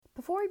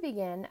Before we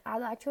begin, I'd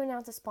like to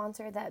announce a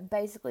sponsor that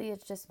basically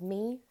is just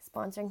me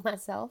sponsoring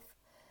myself.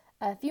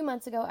 A few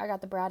months ago, I got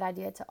the bright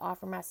idea to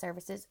offer my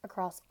services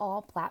across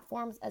all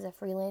platforms as a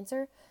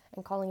freelancer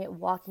and calling it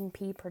Walking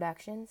P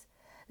Productions.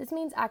 This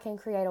means I can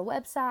create a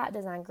website,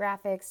 design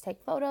graphics,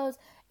 take photos,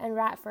 and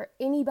write for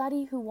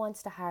anybody who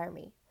wants to hire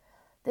me.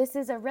 This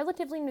is a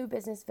relatively new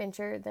business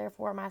venture,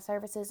 therefore my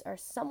services are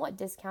somewhat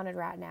discounted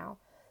right now.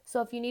 So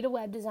if you need a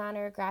web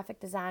designer, graphic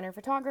designer,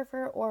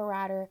 photographer, or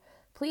writer,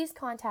 please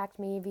contact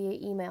me via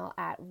email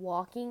at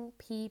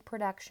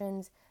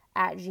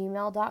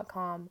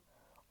walkingpproductions@gmail.com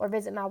or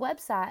visit my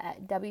website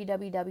at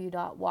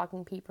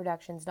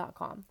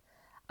www.walkingpproductions.com.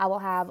 I will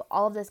have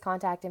all of this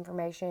contact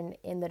information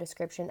in the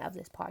description of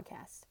this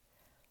podcast.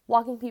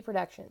 Walking P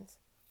Productions,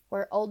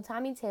 where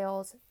old-timey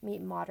tales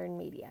meet modern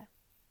media.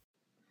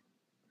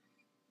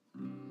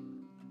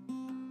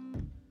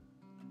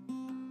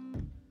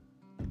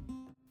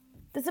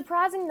 The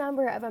surprising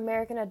number of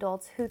American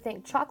adults who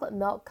think chocolate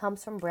milk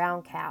comes from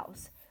brown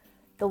cows,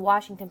 the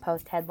Washington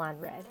Post headline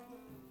read.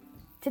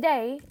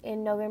 Today,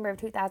 in November of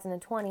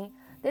 2020,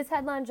 this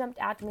headline jumped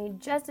out to me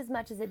just as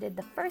much as it did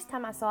the first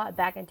time I saw it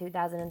back in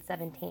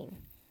 2017.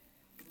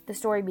 The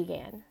story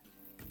began.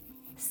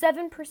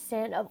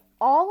 7% of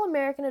all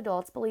American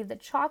adults believe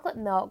that chocolate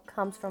milk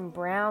comes from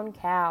brown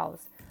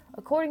cows,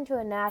 according to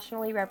a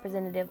nationally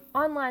representative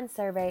online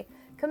survey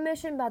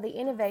commissioned by the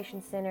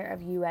Innovation Center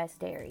of U.S.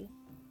 Dairy.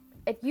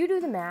 If you do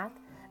the math,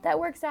 that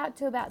works out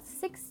to about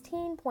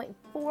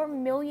 16.4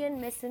 million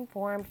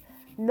misinformed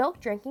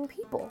milk-drinking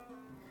people.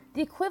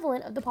 The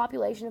equivalent of the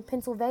population of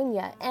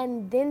Pennsylvania,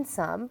 and then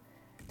some,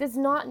 does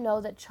not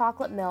know that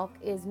chocolate milk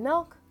is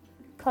milk,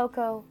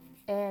 cocoa,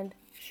 and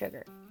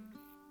sugar.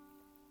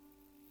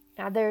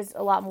 Now, there's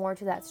a lot more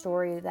to that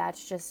story.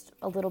 That's just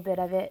a little bit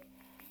of it.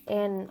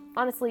 And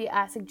honestly,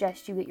 I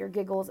suggest you get your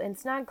giggles and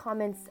snide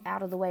comments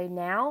out of the way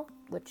now,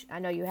 which I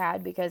know you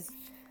had because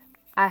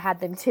I had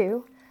them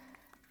too.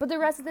 But the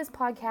rest of this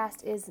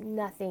podcast is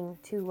nothing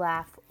to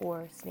laugh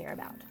or sneer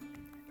about.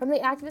 From the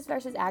Activist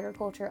vs.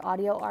 Agriculture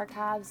audio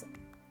archives,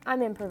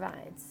 I'm in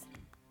Providence.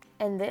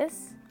 And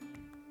this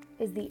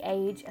is the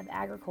age of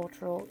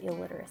agricultural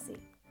illiteracy.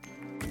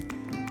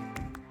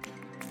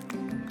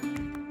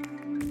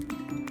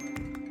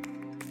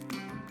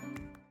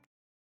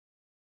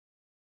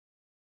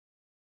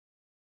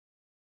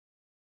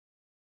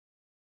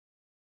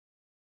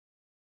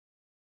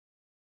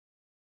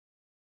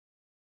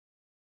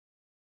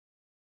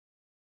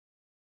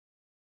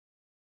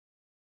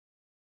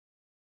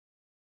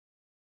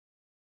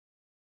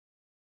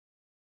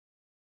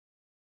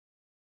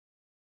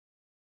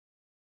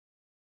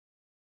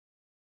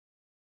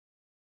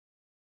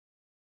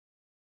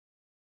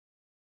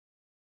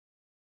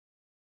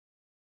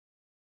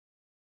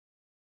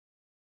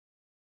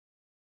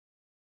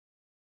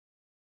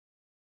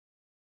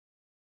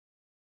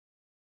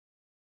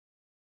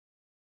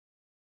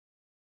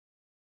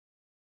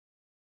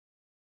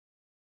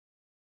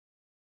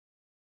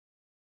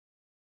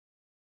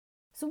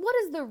 So what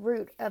is the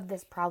root of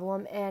this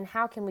problem and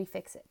how can we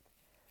fix it?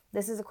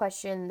 This is a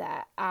question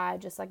that I,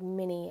 just like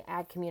many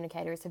ag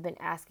communicators, have been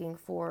asking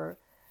for,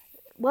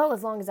 well,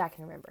 as long as I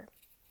can remember.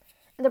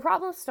 And the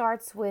problem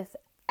starts with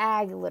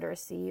ag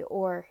literacy,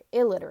 or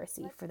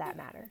illiteracy for that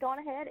matter. Go on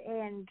ahead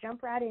and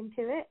jump right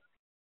into it,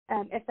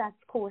 if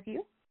that's cool with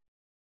you.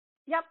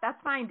 Yep,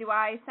 that's fine. Do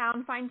I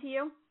sound fine to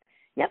you?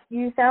 Yep,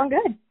 you sound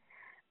good.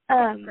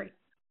 Great.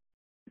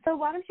 So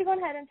why don't you go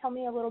ahead and tell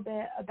me a little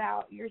bit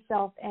about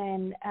yourself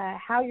and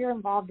how you're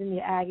involved in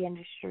the ag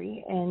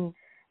industry and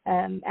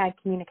ag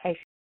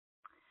communication.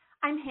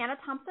 I'm Hannah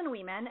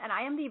Thompson-Weeman, and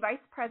I am the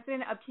Vice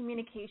President of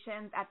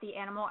Communications at the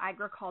Animal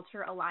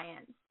Agriculture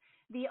Alliance.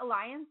 The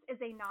Alliance is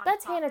a nonprofit.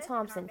 That's Hannah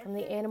Thompson from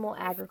the Animal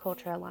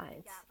Agriculture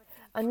Alliance,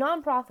 a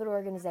nonprofit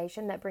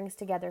organization that brings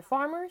together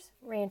farmers,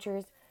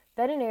 ranchers,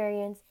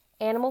 veterinarians,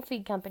 animal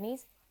feed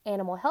companies,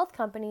 animal health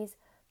companies,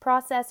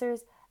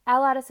 processors,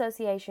 allied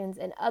associations,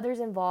 and others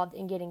involved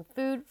in getting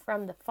food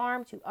from the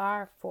farm to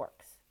our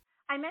forks.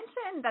 I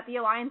mentioned that the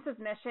Alliance's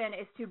mission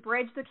is to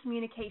bridge the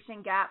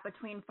communication gap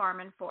between farm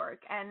and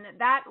fork, and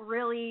that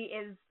really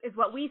is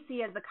what we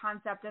see as the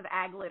concept of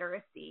ag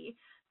literacy.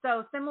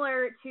 So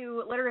similar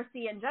to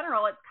literacy in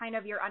general, it's kind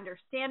of your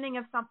understanding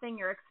of something,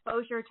 your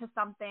exposure to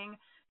something.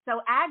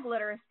 So ag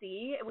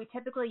literacy, we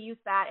typically use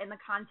that in the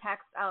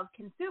context of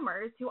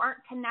consumers who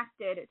aren't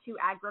connected to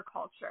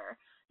agriculture.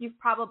 You've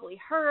probably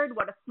heard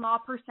what a small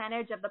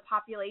percentage of the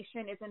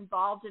population is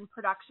involved in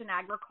production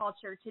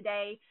agriculture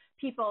today.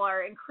 People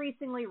are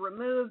increasingly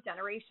removed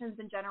generations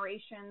and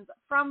generations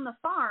from the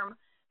farm.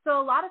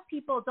 So a lot of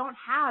people don't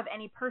have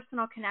any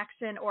personal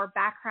connection or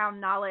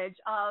background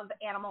knowledge of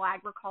animal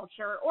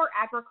agriculture or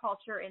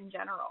agriculture in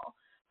general.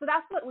 So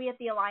that's what we at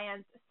the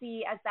Alliance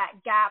see as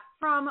that gap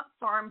from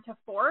farm to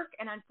fork,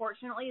 and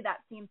unfortunately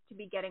that seems to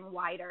be getting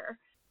wider.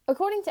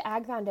 According to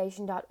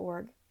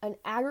agfoundation.org, an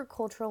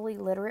agriculturally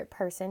literate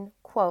person,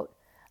 quote,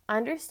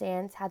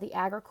 understands how the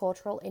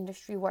agricultural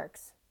industry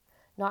works.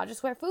 Not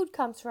just where food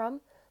comes from,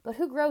 but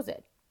who grows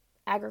it,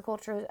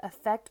 agriculture's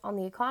effect on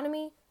the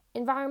economy,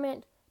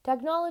 environment,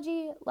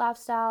 technology,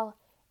 lifestyle,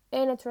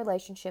 and its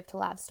relationship to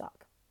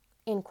livestock.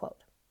 End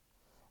quote.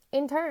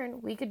 In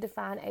turn, we could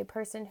define a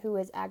person who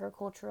is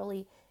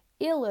agriculturally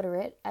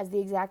illiterate as the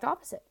exact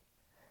opposite.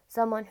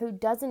 Someone who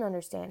doesn't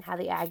understand how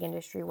the ag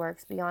industry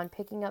works beyond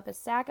picking up a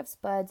sack of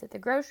spuds at the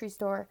grocery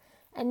store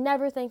and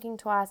never thinking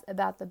twice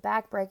about the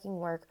back-breaking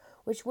work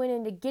which went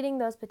into getting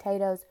those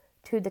potatoes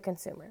to the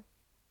consumer.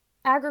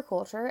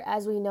 Agriculture,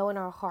 as we know in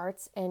our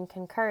hearts and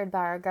concurred by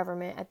our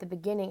government at the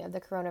beginning of the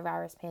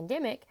coronavirus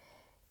pandemic,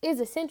 is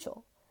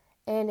essential.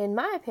 And in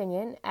my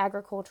opinion,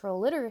 agricultural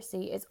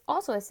literacy is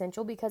also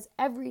essential because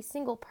every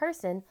single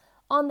person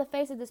on the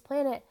face of this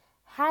planet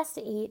has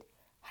to eat,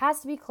 has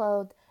to be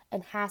clothed,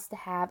 and has to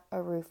have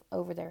a roof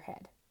over their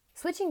head.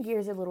 Switching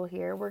gears a little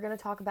here, we're going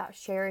to talk about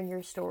sharing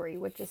your story,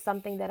 which is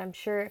something that I'm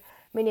sure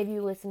many of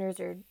you listeners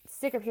are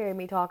sick of hearing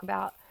me talk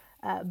about.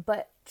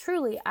 But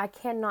truly, I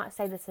cannot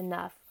say this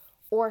enough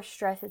or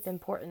stress its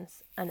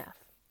importance enough.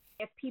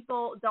 If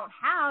people don't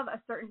have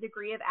a certain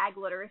degree of ag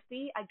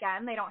literacy,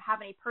 again, they don't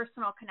have any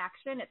personal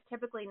connection, it's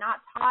typically not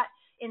taught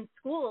in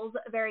schools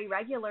very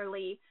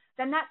regularly,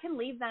 then that can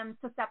leave them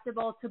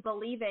susceptible to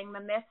believing the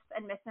myths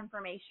and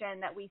misinformation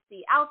that we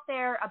see out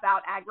there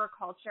about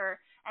agriculture.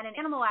 And in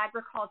animal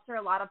agriculture,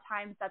 a lot of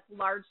times that's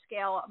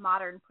large-scale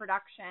modern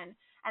production.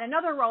 And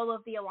another role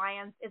of the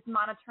Alliance is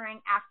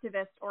monitoring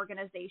activist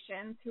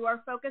organizations who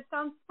are focused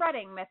on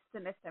spreading myths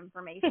and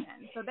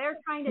misinformation. So they're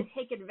trying to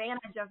take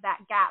advantage of that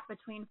gap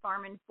between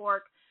farm and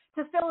fork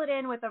to fill it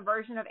in with a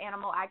version of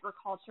animal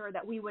agriculture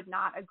that we would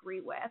not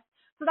agree with.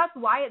 So that's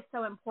why it's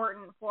so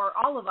important for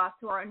all of us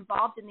who are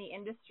involved in the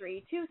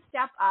industry to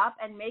step up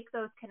and make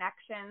those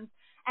connections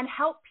and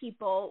help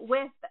people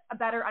with a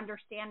better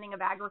understanding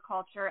of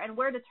agriculture and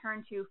where to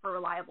turn to for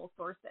reliable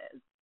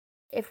sources.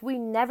 If we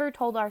never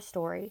told our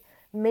story,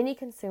 many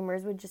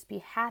consumers would just be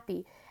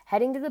happy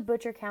heading to the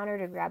butcher counter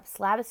to grab a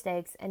slab of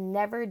steaks and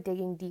never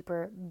digging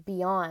deeper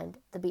beyond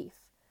the beef,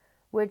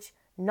 which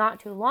not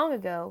too long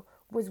ago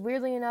was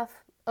weirdly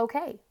enough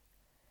okay.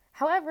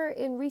 However,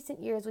 in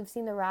recent years, we've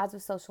seen the rise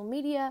of social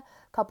media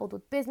coupled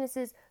with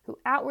businesses who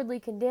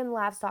outwardly condemn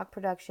livestock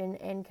production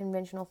and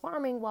conventional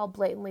farming while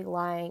blatantly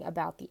lying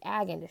about the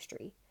ag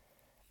industry.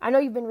 I know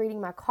you've been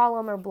reading my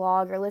column or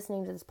blog or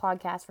listening to this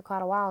podcast for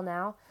quite a while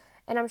now,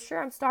 and I'm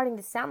sure I'm starting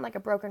to sound like a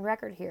broken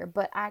record here,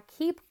 but I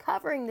keep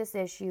covering this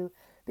issue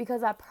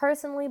because I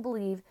personally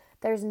believe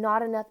there's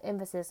not enough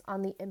emphasis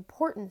on the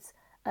importance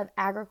of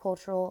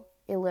agricultural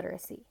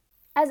illiteracy.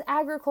 As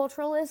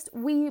agriculturalists,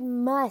 we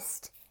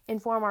must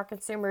inform our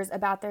consumers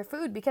about their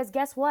food because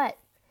guess what?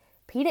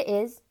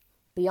 PETA is,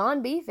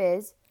 Beyond Beef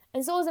is,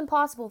 and so is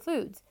Impossible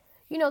Foods.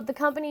 You know, the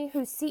company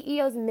whose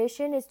CEO's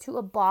mission is to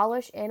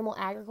abolish animal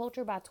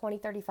agriculture by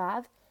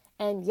 2035.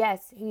 And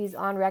yes, he's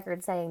on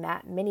record saying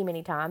that many,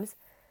 many times.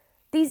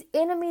 These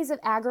enemies of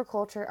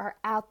agriculture are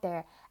out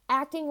there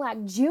acting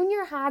like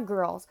junior high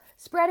girls,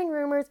 spreading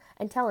rumors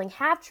and telling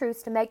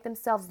half-truths to make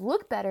themselves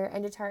look better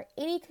and deter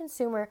any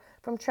consumer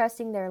from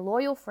trusting their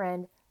loyal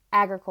friend,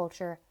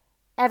 agriculture,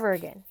 ever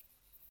again.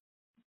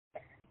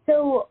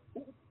 So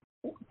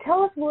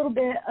tell us a little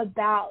bit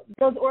about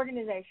those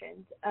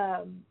organizations,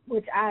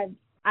 which I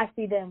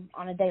see them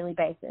on a daily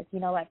basis, you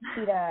know, like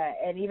PETA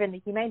and even the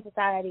Humane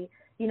Society,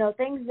 you know,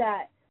 things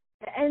that,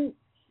 and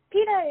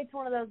PETA, it's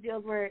one of those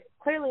deals where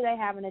clearly they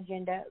have an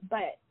agenda,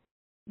 but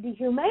the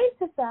Humane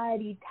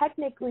Society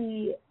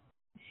technically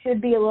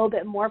should be a little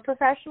bit more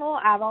professional,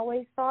 I've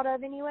always thought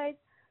of anyways.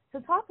 So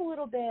talk a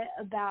little bit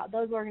about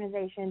those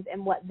organizations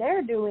and what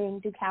they're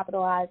doing to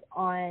capitalize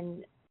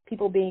on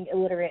people being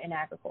illiterate in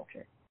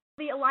agriculture.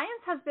 The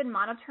Alliance has been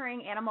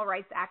monitoring animal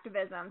rights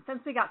activism since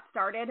we got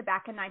started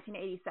back in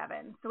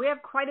 1987. So we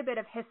have quite a bit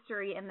of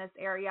history in this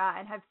area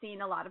and have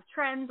seen a lot of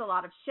trends, a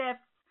lot of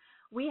shifts.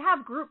 We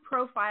have group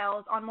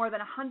profiles on more than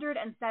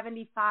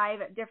 175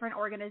 different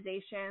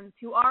organizations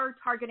who are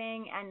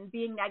targeting and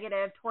being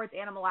negative towards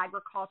animal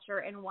agriculture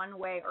in one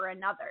way or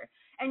another.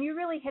 And you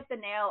really hit the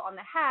nail on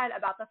the head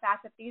about the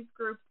fact that these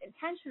groups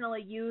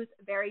intentionally use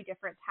very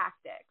different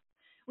tactics.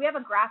 We have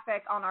a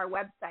graphic on our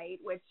website,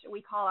 which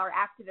we call our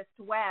activist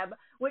web,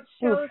 which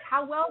shows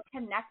how well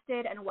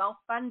connected and well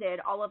funded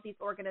all of these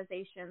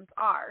organizations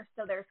are.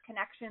 So there's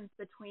connections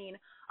between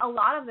a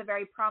lot of the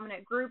very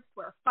prominent groups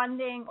where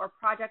funding or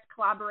project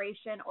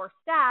collaboration or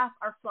staff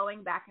are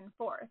flowing back and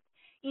forth.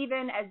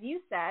 Even, as you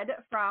said,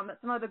 from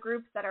some of the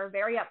groups that are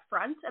very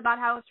upfront about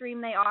how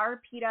extreme they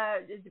are.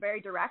 PETA is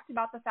very direct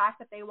about the fact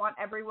that they want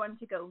everyone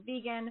to go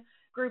vegan.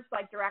 Groups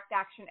like Direct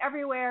Action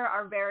Everywhere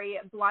are very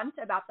blunt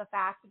about the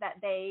fact that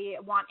they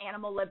want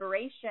animal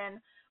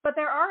liberation. But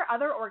there are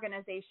other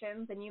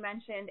organizations, and you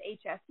mentioned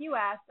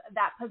HSUS,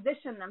 that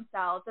position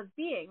themselves as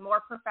being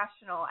more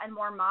professional and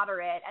more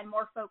moderate and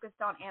more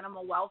focused on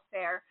animal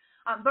welfare.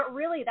 But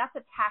really, that's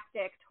a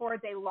tactic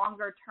towards a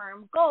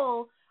longer-term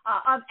goal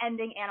of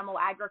ending animal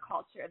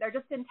agriculture. They're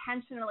just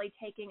intentionally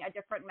taking a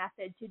different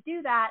method to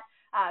do that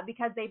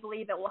because they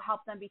believe it will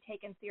help them be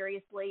taken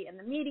seriously in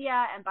the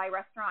media and by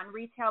restaurant and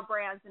retail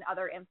brands and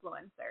other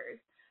influencers.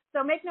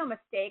 So make no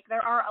mistake,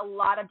 there are a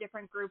lot of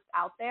different groups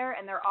out there,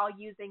 and they're all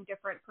using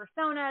different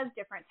personas,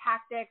 different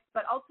tactics,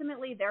 but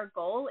ultimately their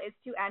goal is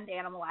to end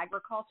animal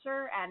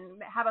agriculture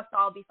and have us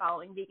all be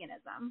following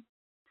veganism.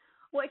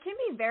 Well, it can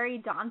be very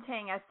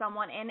daunting as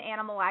someone in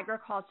animal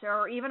agriculture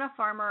or even a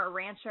farmer or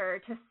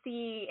rancher to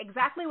see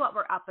exactly what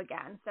we're up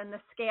against and the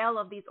scale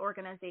of these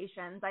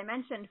organizations. I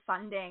mentioned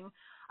funding.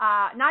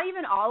 Not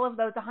even all of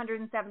those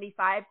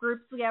 175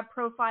 groups we have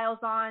profiles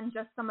on,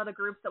 just some of the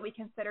groups that we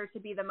consider to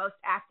be the most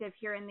active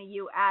here in the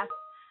U.S.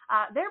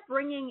 They're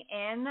bringing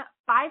in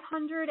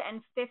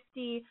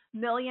 $550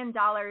 million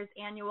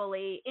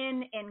annually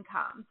in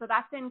income. So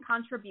that's in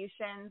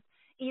contributions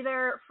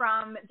either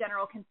from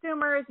general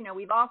consumers. You know,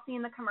 we've all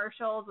seen the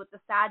commercials with the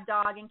sad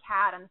dog and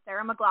cat and the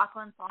Sarah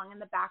McLachlan song in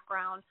the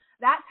background,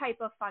 that type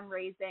of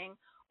fundraising.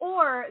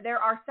 Or there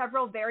are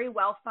several very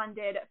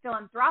well-funded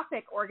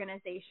philanthropic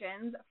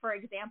organizations. For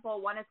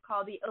example, one is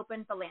called the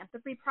Open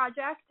Philanthropy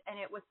Project, and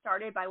it was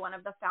started by one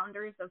of the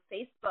founders of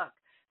Facebook.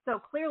 So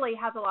clearly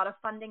has a lot of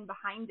funding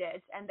behind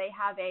it. And they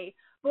have a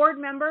board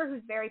member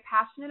who's very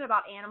passionate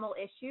about animal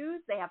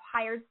issues. They have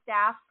hired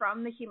staff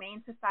from the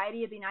Humane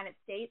Society of the United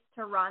States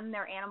to run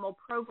their animal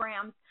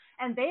programs.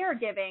 And they are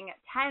giving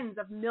tens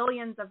of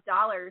millions of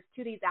dollars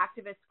to these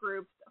activist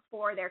groups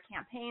for their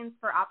campaigns,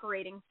 for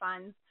operating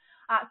funds.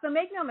 So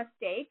make no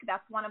mistake,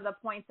 that's one of the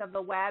points of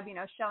the web, you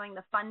know, showing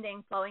the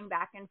funding flowing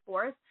back and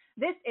forth.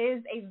 This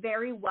is a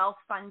very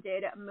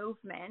well-funded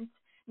movement.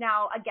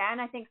 Now, again,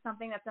 I think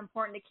something that's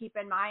important to keep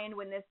in mind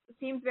when this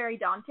seems very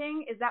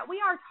daunting is that we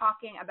are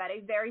talking about a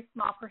very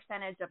small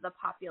percentage of the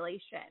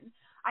population.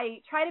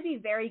 I try to be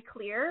very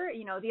clear,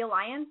 you know, the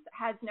Alliance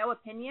has no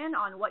opinion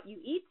on what you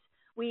eat.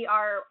 We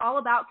are all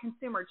about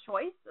consumer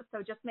choice,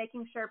 so just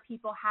making sure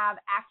people have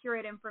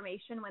accurate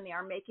information when they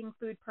are making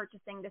food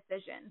purchasing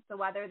decisions. So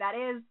whether that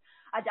is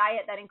a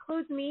diet that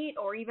includes meat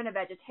or even a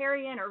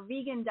vegetarian or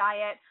vegan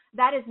diet,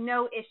 that is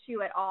no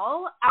issue at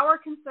all. Our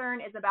concern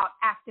is about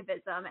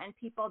activism and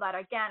people that,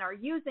 again, are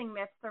using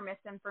myths or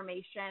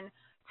misinformation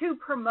to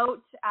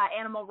promote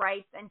animal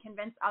rights and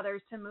convince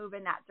others to move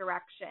in that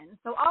direction.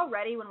 So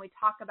already when we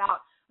talk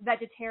about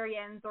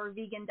vegetarians or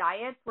vegan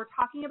diets, we're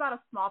talking about a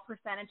small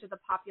percentage of the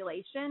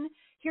population.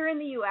 Here in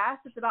the U.S.,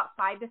 it's about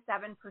 5 to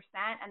 7%,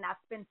 and that's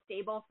been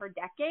stable for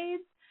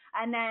decades.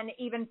 And then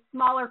even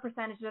smaller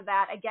percentages of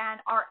that, again,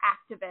 are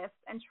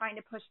activists and trying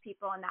to push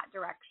people in that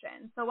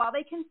direction. So while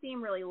they can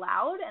seem really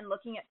loud and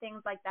looking at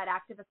things like that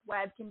activist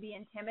web can be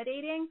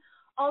intimidating,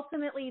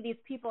 ultimately,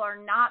 these people are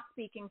not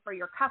speaking for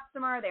your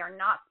customer. They are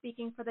not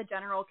speaking for the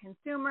general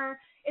consumer.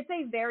 It's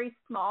a very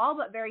small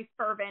but very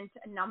fervent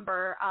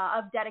number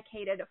of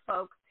dedicated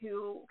folks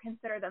who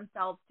consider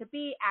themselves to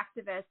be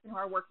activists and who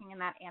are working in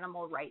that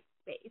animal rights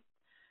space.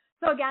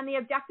 So again, the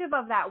objective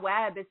of that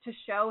web is to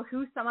show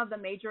who some of the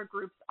major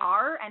groups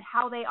are and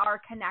how they are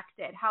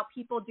connected, how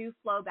people do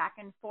flow back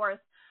and forth,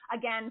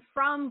 again,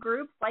 from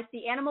groups like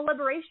the Animal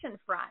Liberation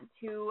Front,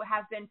 who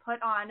have been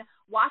put on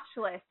watch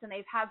lists, and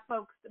they've had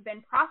folks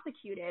been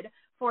prosecuted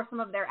for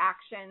some of their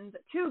actions,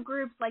 to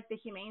groups like the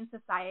Humane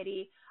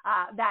Society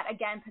that,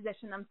 again,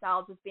 position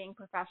themselves as being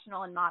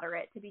professional and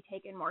moderate to be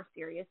taken more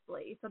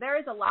seriously. So there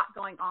is a lot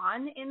going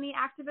on in the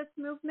activist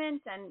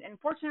movement, and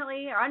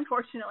fortunately or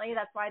unfortunately,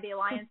 that's why the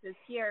Alliance is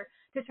here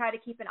to try to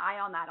keep an eye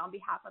on that on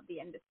behalf of the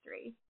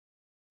industry.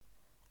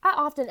 I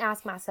often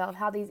ask myself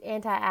how these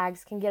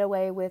anti-ags can get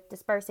away with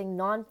dispersing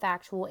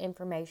non-factual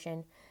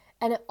information,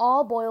 and it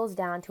all boils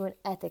down to an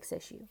ethics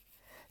issue.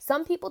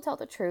 Some people tell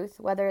the truth,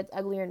 whether it's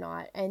ugly or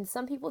not, and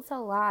some people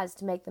tell lies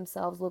to make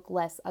themselves look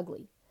less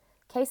ugly.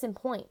 Case in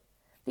point,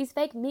 these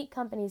fake meat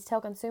companies tell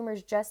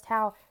consumers just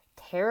how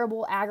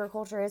terrible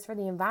agriculture is for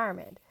the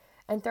environment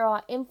and throw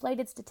out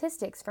inflated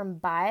statistics from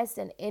biased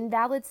and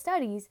invalid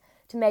studies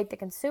to make the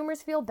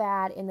consumers feel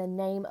bad in the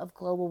name of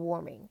global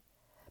warming.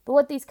 But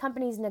what these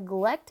companies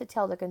neglect to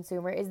tell the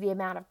consumer is the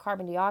amount of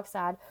carbon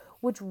dioxide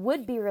which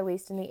would be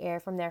released in the air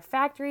from their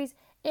factories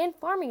and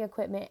farming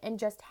equipment, and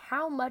just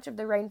how much of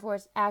the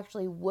rainforest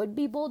actually would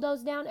be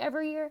bulldozed down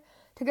every year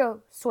to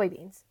go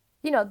soybeans.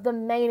 You know, the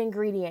main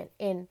ingredient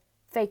in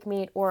fake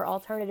meat or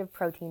alternative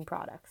protein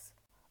products.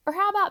 Or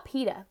how about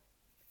PETA,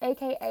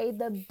 aka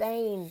the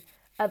bane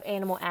of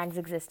animal ag's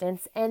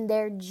existence, and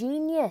their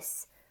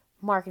genius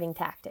marketing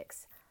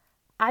tactics?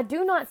 I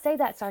do not say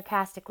that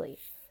sarcastically.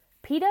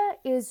 PETA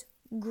is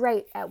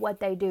great at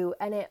what they do,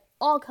 and it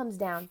all comes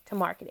down to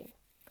marketing.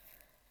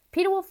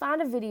 PETA will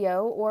find a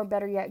video, or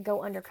better yet,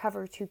 go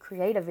undercover to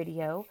create a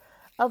video,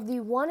 of the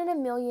 1 in a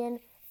million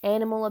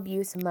animal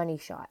abuse money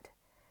shot.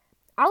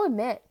 I'll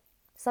admit,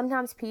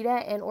 sometimes PETA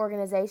and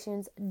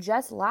organizations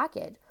just like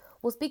it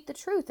will speak the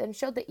truth and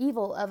show the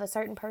evil of a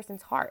certain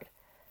person's heart.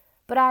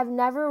 But I've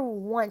never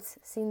once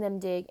seen them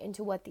dig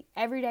into what the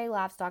everyday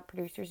livestock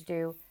producers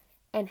do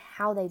and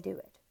how they do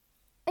it.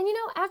 And you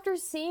know, after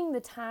seeing the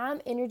time,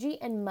 energy,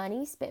 and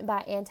money spent by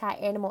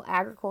anti-animal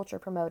agriculture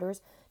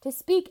promoters to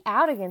speak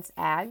out against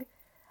ag,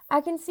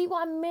 I can see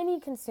why many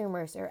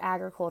consumers are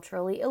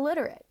agriculturally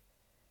illiterate.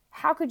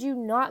 How could you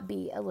not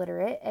be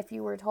illiterate if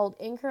you were told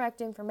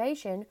incorrect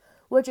information,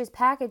 which is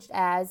packaged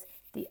as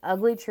the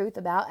ugly truth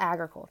about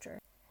agriculture.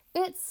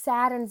 It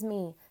saddens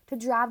me to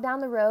drive down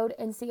the road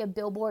and see a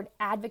billboard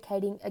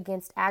advocating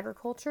against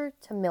agriculture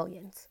to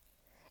millions.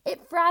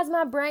 It fries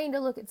my brain to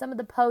look at some of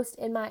the posts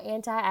in my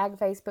anti-ag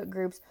Facebook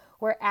groups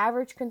where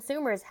average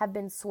consumers have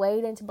been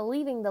swayed into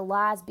believing the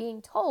lies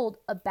being told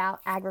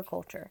about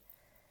agriculture.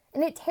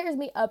 And it tears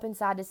me up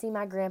inside to see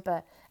my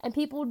grandpa and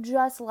people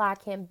just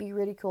like him be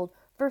ridiculed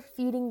for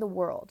feeding the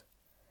world.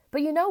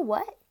 But you know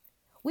what?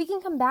 We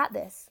can combat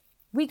this.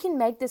 We can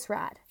make this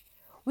right.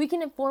 We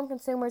can inform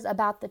consumers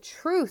about the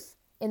truth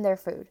in their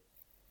food.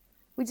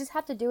 We just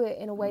have to do it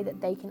in a way that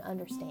they can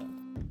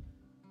understand.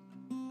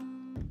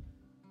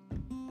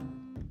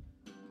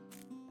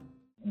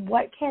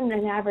 What can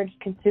an average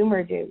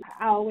consumer do?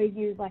 I always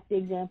use like the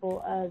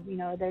example of,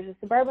 there's a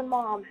suburban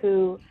mom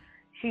who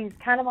she's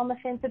kind of on the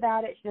fence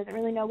about it. She doesn't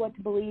really know what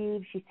to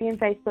believe. She's seeing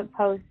Facebook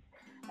posts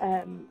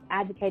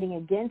advocating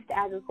against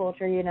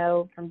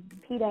agriculture, from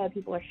PETA,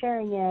 people are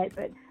sharing it.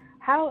 But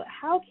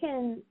how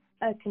can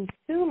a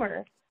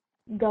consumer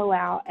go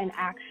out and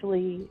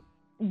actually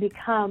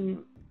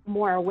become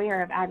more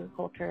aware of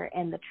agriculture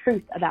and the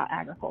truth about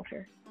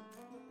agriculture?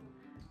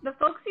 The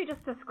folks you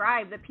just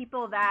described, the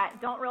people that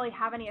don't really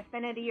have any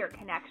affinity or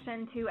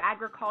connection to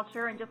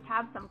agriculture and just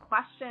have some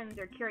questions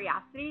or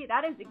curiosity,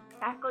 that is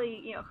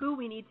exactly, who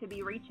we need to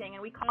be reaching,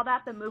 and we call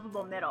that the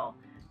movable middle.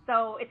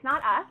 So it's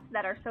not us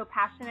that are so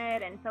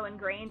passionate and so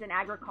ingrained in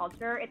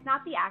agriculture. It's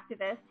not the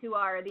activists who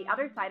are the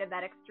other side of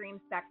that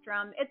extreme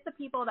spectrum. It's the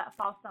people that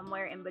fall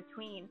somewhere in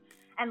between.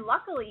 And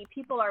luckily,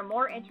 people are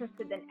more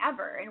interested than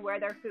ever in where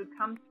their food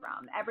comes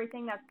from.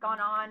 Everything that's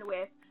gone on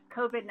with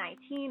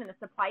COVID-19 and the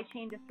supply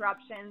chain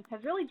disruptions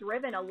has really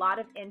driven a lot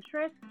of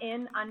interest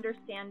in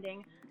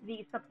understanding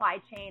the supply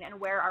chain and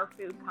where our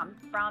food comes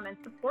from and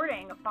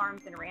supporting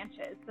farms and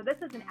ranches. So this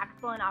is an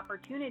excellent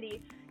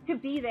opportunity to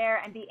be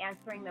there and be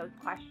answering those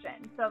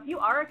questions. So if you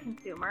are a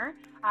consumer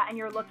and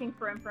you're looking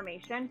for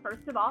information,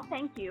 first of all,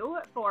 thank you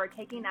for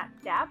taking that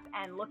step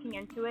and looking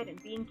into it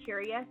and being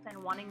curious and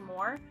wanting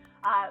more.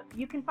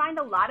 You can find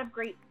a lot of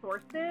great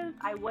sources.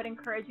 I would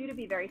encourage you to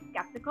be very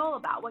skeptical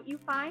about what you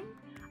find.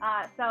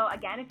 So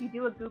again, if you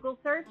do a Google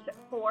search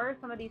for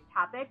some of these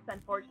topics,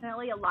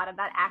 unfortunately, a lot of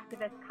that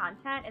activist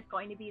content is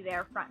going to be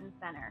there front and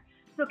center.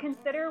 So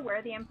consider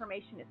where the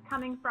information is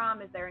coming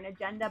from. Is there an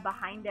agenda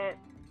behind it?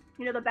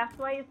 The best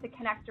way is to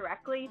connect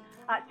directly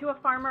to a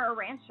farmer or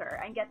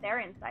rancher and get their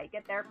insight,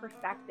 get their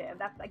perspective.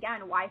 That's,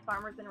 again, why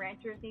farmers and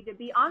ranchers need to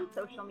be on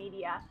social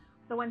media.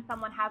 So when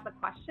someone has a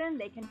question,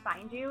 they can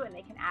find you and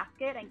they can ask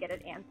it and get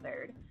it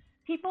answered.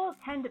 People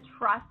tend to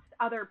trust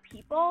other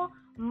people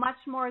much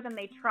more than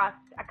they trust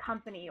a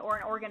company or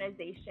an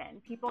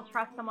organization. People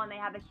trust someone they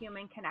have a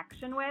human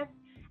connection with.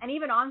 And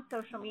even on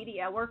social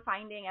media, we're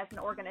finding as an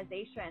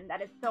organization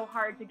that it's so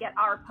hard to get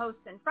our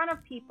posts in front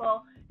of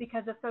people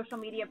because the social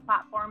media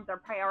platforms are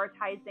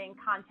prioritizing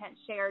content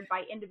shared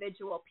by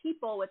individual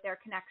people with their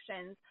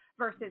connections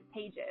versus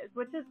pages,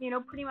 which is,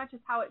 pretty much is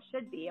how it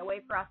should be, a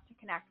way for us to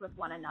connect with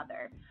one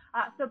another.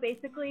 So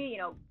basically,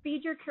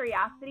 feed your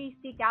curiosity,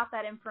 seek out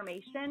that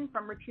information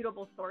from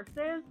reputable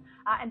sources,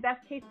 and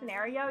best case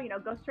scenario,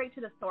 go straight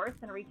to the source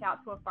and reach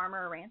out to a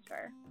farmer or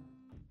rancher.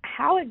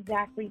 How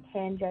exactly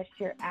can just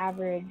your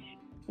average,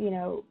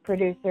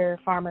 producer,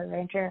 farmer,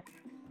 rancher,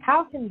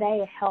 how can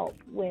they help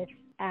with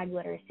ag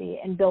literacy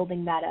and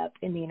building that up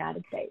in the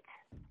United States?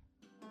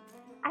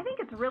 I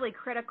think it's really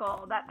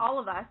critical that all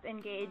of us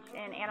engage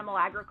in animal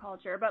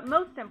agriculture, but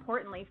most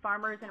importantly,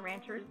 farmers and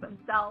ranchers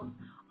themselves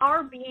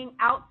are being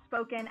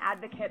outspoken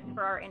advocates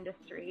for our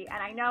industry.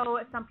 And I know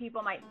some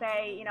people might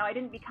say, I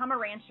didn't become a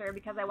rancher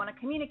because I want to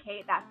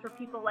communicate. That's for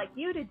people like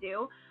you to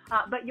do.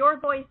 But your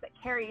voice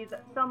carries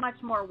so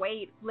much more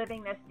weight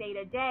living this day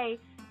to day.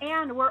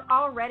 And we're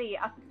already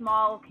a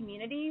small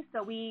community,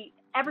 so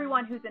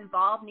everyone who's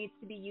involved needs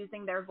to be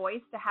using their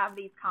voice to have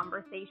these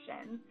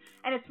conversations.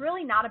 And it's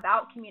really not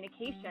about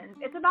communications.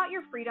 It's about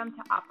your freedom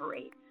to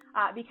operate.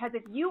 Because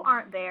if you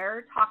aren't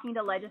there talking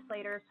to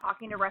legislators,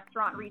 talking to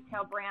restaurant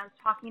retail brands,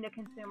 talking to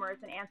consumers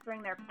and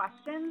answering their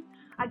questions,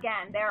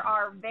 again, there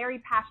are very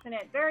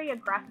passionate, very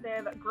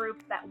aggressive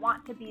groups that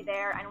want to be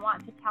there and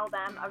want to tell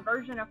them a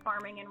version of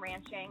farming and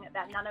ranching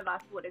that none of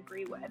us would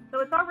agree with. So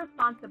it's our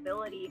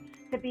responsibility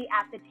to be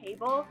at the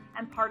table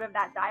and part of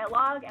that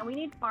dialogue, and we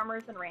need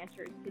farmers and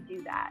ranchers to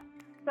do that.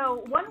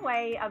 So one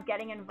way of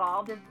getting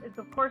involved is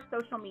of course,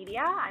 social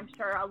media. I'm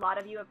sure a lot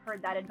of you have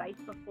heard that advice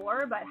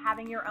before, but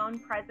having your own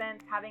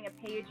presence, having a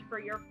page for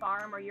your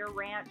farm or your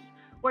ranch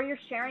where you're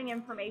sharing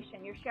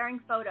information, you're sharing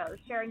photos,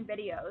 sharing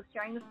videos,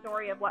 sharing the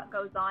story of what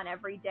goes on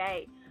every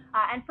day.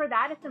 And for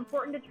that, it's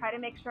important to try to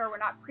make sure we're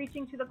not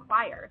preaching to the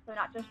choir, so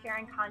not just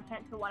sharing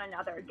content to one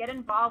another. Get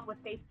involved with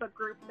Facebook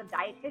groups of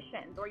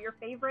dietitians or your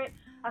favorite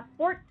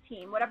sports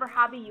team, whatever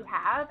hobby you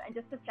have, and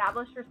just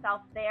establish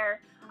yourself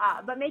there.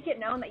 But make it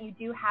known that you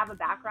do have a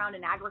background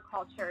in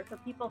agriculture so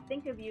people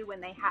think of you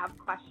when they have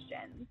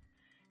questions.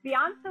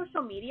 Beyond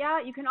social media,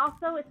 you can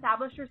also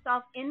establish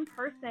yourself in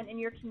person in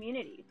your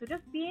community. So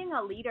just being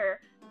a leader,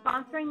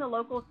 sponsoring the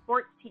local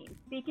sports team,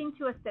 speaking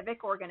to a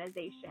civic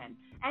organization.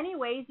 Any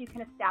ways you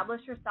can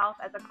establish yourself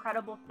as a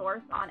credible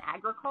source on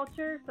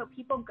agriculture so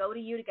people go to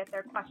you to get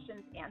their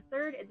questions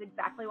answered is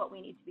exactly what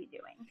we need to be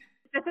doing.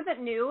 This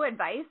isn't new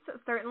advice.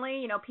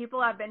 Certainly,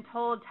 people have been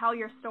told, tell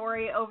your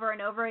story over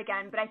and over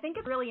again, but I think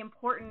it's really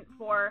important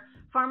for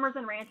farmers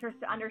and ranchers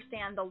to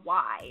understand the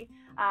why.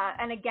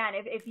 And again,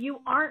 if you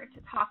aren't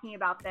talking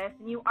about this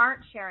and you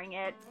aren't sharing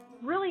it,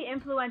 really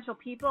influential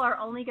people are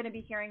only going to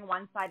be hearing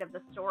one side of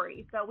the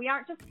story. So we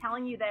aren't just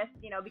telling you this,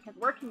 because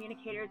we're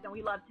communicators and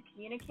we love to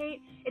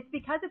communicate. It's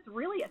because it's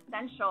really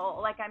essential,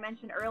 like I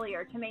mentioned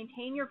earlier, to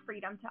maintain your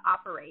freedom to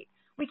operate.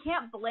 We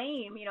can't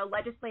blame,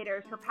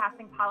 legislators for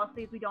passing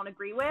policies we don't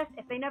agree with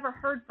if they never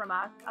heard from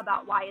us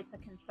about why it's a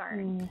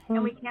concern. Mm-hmm.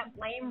 And we can't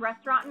blame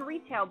restaurant and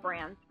retail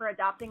brands for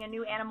adopting a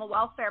new animal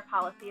welfare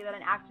policy that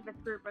an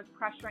activist group was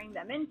pressuring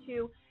them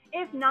into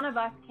if none of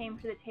us came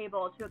to the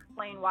table to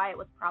explain why it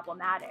was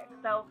problematic.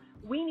 So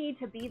we need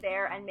to be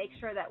there and make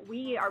sure that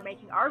we are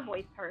making our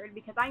voice heard,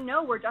 because I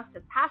know we're just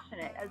as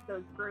passionate as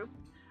those groups.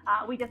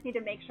 We just need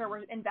to make sure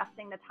we're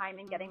investing the time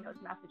in getting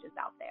those messages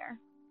out there.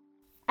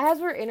 As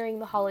we're entering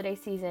the holiday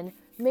season,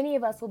 many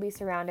of us will be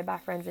surrounded by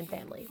friends and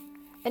family.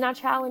 And I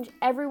challenge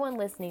everyone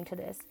listening to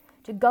this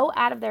to go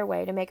out of their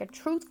way to make a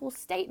truthful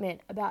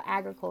statement about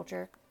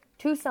agriculture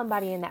to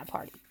somebody in that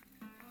party.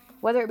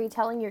 Whether it be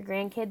telling your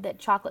grandkid that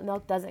chocolate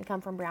milk doesn't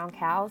come from brown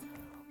cows,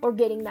 or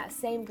getting that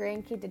same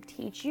grandkid to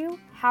teach you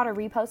how to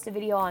repost a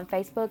video on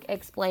Facebook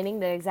explaining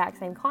the exact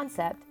same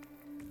concept,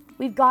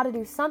 we've got to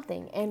do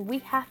something, and we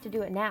have to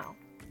do it now.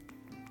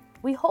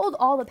 We hold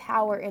all the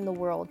power in the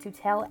world to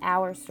tell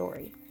our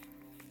story.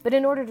 But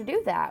in order to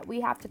do that,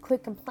 we have to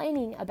quit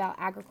complaining about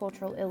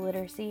agricultural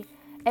illiteracy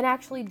and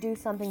actually do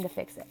something to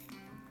fix it.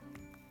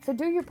 So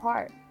do your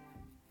part.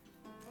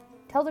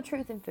 Tell the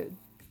truth in food.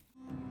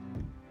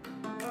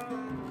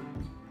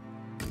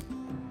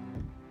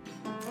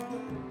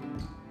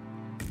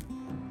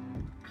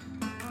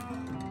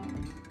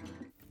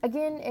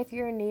 Again, if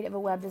you're in need of a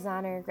web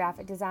designer,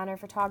 graphic designer,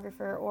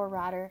 photographer, or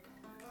writer,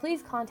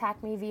 please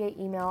contact me via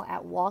email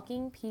at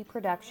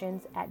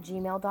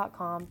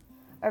walkingpproductions@gmail.com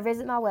or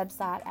visit my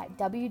website at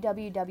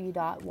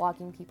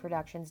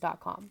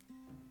www.walkingpproductions.com.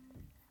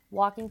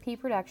 Walking P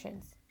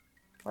Productions,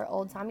 where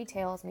old-timey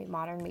tales meet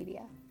modern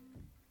media.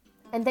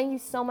 And thank you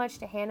so much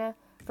to Hannah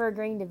for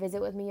agreeing to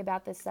visit with me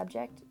about this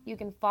subject. You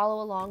can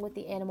follow along with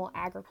the Animal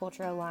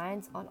Agriculture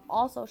Alliance on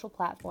all social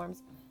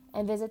platforms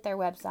and visit their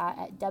website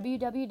at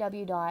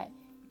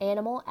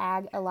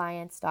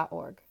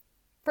www.animalagalliance.org.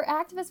 For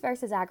Activists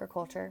versus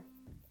Agriculture,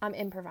 I'm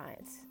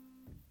Improviance.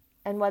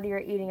 And whether you're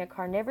eating a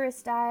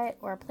carnivorous diet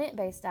or a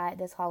plant-based diet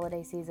this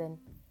holiday season,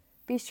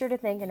 be sure to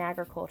thank an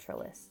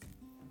agriculturalist,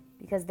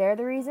 because they're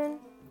the reason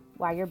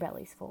why your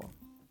belly's full.